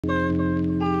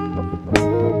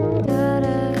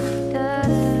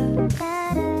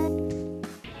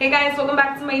Hey guys, welcome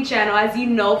back to my channel. As you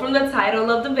know from the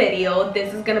title of the video,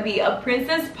 this is gonna be a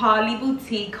Princess Polly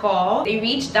boutique haul. They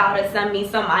reached out to send me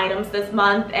some items this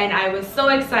month and I was so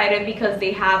excited because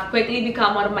they have quickly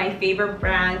become one of my favorite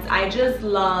brands. I just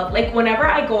love, like, whenever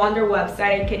I go on their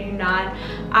website, I kid you not,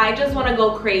 I just want to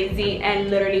go crazy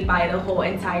and literally buy the whole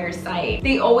entire site.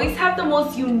 They always have the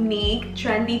most unique,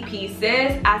 trendy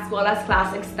pieces as well as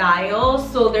classic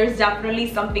styles, so there's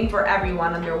definitely something for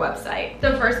everyone on their website.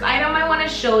 The first item I want to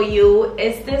show you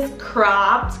is this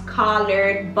cropped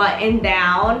collared button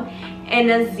down in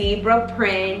a zebra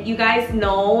print. You guys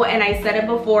know, and I said it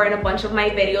before in a bunch of my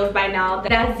videos by now,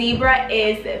 that zebra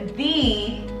is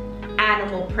the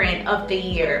animal print of the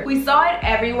year. We saw it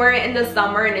everywhere in the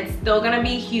summer and it's still gonna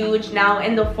be huge now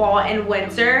in the fall and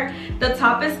winter. The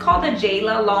top is called the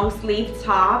Jayla long sleeve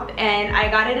top and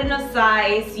I got it in a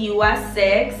size US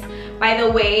 6. By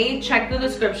the way, check the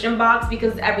description box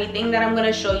because everything that I'm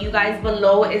gonna show you guys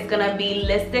below is gonna be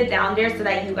listed down there so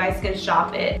that you guys can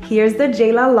shop it. Here's the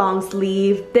Jayla long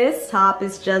sleeve. This top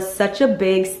is just such a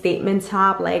big statement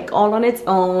top, like all on its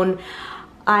own.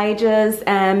 I just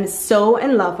am so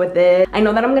in love with it. I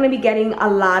know that I'm gonna be getting a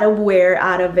lot of wear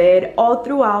out of it all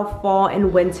throughout fall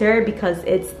and winter because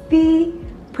it's the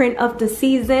print of the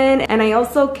season, and I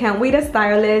also can't wait to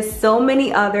style it so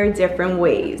many other different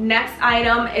ways. Next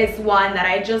item is one that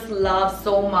I just love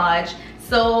so much.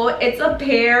 So it's a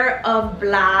pair of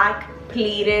black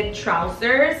pleated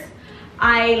trousers.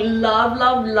 I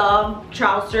love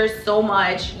trousers so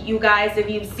much. You guys, if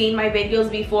you've seen my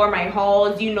videos before, my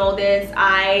hauls, you know this.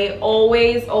 I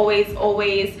always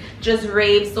just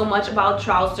rave so much about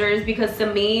trousers because to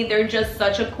me, they're just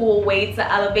such a cool way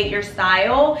to elevate your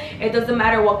style. It doesn't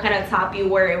matter what kind of top you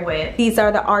wear it with. These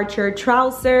are the Archer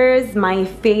trousers, my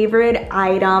favorite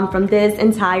item from this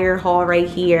entire haul right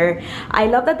here. I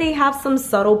love that they have some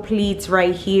subtle pleats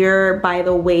right here by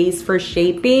the waist for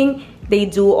shaping. They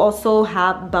do also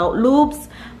have belt loops.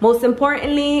 Most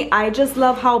importantly, I just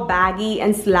love how baggy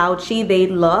and slouchy they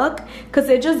look because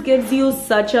it just gives you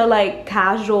such a like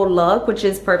casual look, which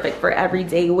is perfect for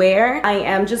everyday wear. I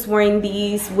am just wearing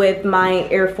these with my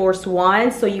Air Force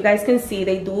One, so you guys can see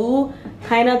they do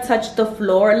kind of touch the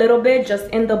floor a little bit, just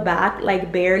in the back,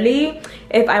 like barely.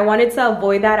 If I wanted to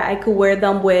avoid that, I could wear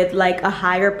them with like a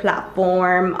higher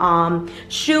platform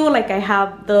shoe. Like I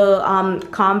have the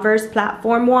Converse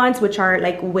platform ones, which are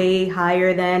like way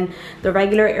higher than the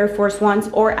regular Air Force Ones,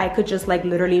 or I could just like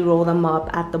literally roll them up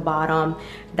at the bottom.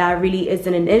 That really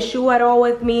isn't an issue at all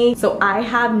with me, so I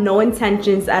have no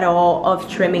intentions at all of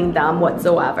trimming them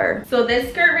whatsoever. So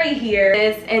this skirt right here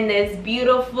is in this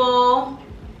beautiful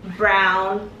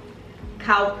brown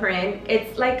cow print.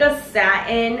 It's like a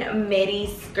satin midi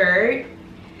skirt.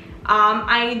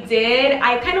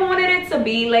 I kind of wanted it to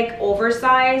be like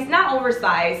oversized, not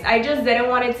oversized, I just didn't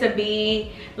want it to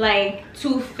be like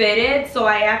too fitted, so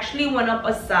I actually went up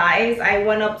a size. I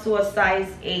went up to a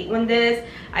size 8 with this.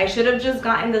 I should have just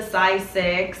gotten the size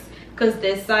 6 because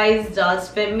this size does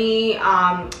fit me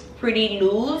pretty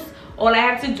loose. All I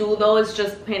have to do though is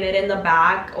just pin it in the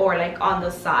back or like on the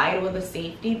side with a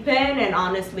safety pin, and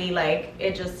honestly, like,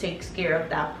 it just takes care of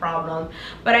that problem.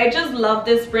 But I just love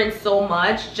this print so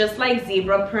much. Just like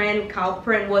zebra print, cow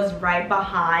print was right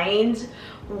behind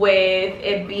with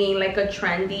it being like a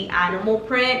trendy animal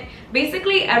print.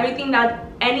 Basically anything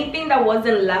that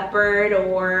wasn't leopard,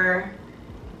 or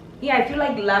yeah, I feel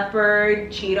like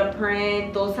leopard, cheetah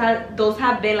print, those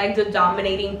have been like the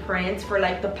dominating prints for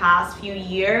like the past few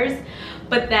years.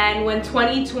 But then when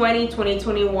 2020,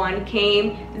 2021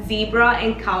 came, zebra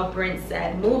and cow print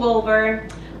said, move over,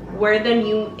 we're the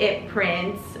new it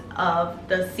prints of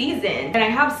the season. And I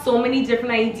have so many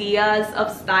different ideas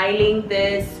of styling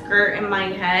this skirt in my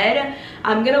head.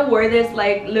 I'm gonna wear this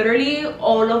like literally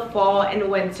all of fall and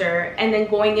winter, and then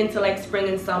going into like spring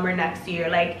and summer next year.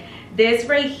 Like, this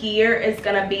right here is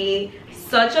gonna be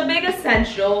such a big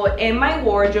essential in my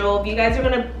wardrobe. You guys are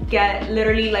gonna get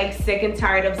literally like sick and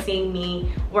tired of seeing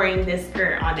me wearing this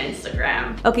skirt on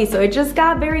Instagram. Okay, so it just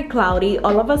got very cloudy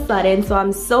all of a sudden, so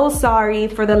I'm so sorry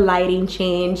for the lighting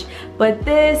change, but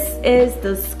this is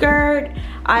the skirt.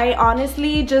 I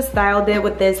honestly just styled it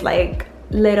with this like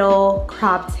little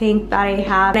crop tank that I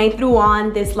have, and I threw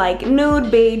on this like nude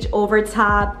beige over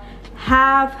top.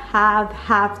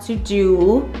 Have to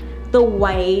do the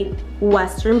white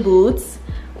Western boots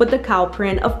with the cow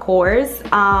print, of course.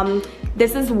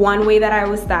 This is one way that I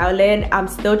was styling. I'm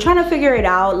still trying to figure it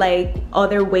out, like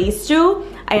other ways too.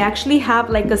 I actually have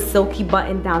like a silky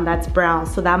button down that's brown,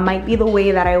 so that might be the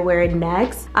way that I wear it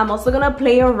next. I'm also gonna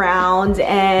play around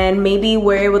and maybe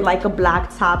wear it with like a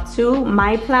black top too.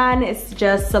 My plan is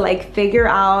just to like figure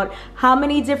out how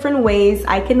many different ways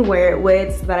I can wear it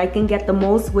with so that I can get the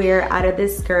most wear out of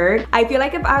this skirt. I feel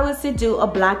like if I was to do a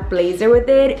black blazer with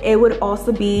it, it would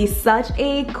also be such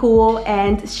a cool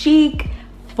and chic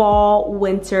fall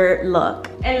winter look.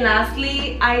 And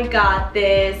lastly, I got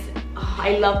this,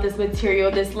 I love this material,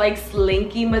 this like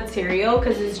slinky material,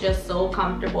 because it's just so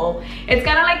comfortable. It's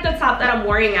kind of like the top that I'm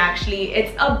wearing actually.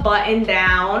 It's a button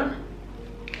down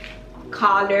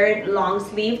collared long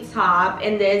sleeve top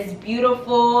in this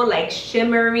beautiful like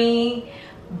shimmery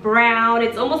brown.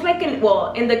 It's almost like an,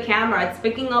 well, in the camera it's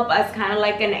picking up as kind of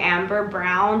like an amber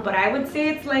brown, but I would say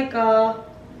it's like a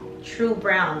true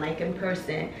brown like in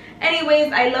person.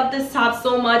 Anyways, I love this top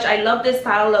so much. I love this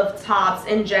style of tops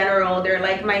in general. They're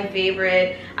like my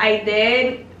favorite. I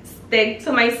did stick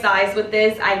to my size with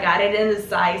this. I got it in the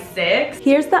size 6.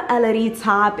 Here's the Elodie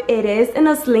top. It is in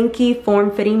a slinky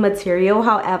form-fitting material.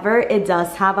 However, it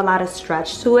does have a lot of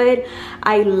stretch to it.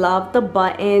 I love the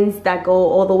buttons that go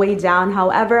all the way down.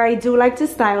 However, I do like to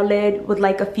style it with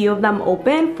like a few of them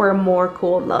open for a more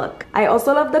cool look. I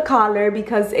also love the collar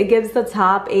because it gives the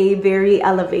top a very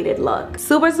elevated look.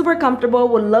 Super comfortable,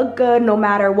 will look good no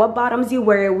matter what bottoms you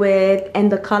wear it with,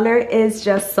 and the color is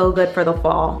just so good for the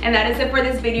fall. And that is it for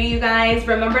this video, you guys.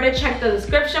 Remember to check the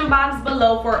description box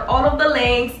below for all of the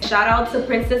links. Shout out to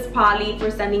Princess Polly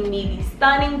for sending me these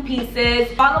stunning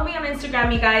pieces. Follow me on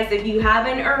Instagram, you guys, if you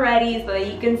haven't already, so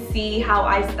that you can see how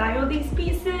I style these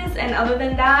pieces. And other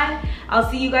than that, I'll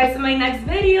see you guys in my next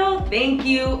video. Thank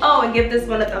you. Oh, and give this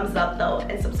one a thumbs up though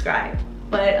and subscribe.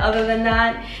 But other than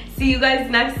that, see you guys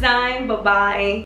next time. Bye bye.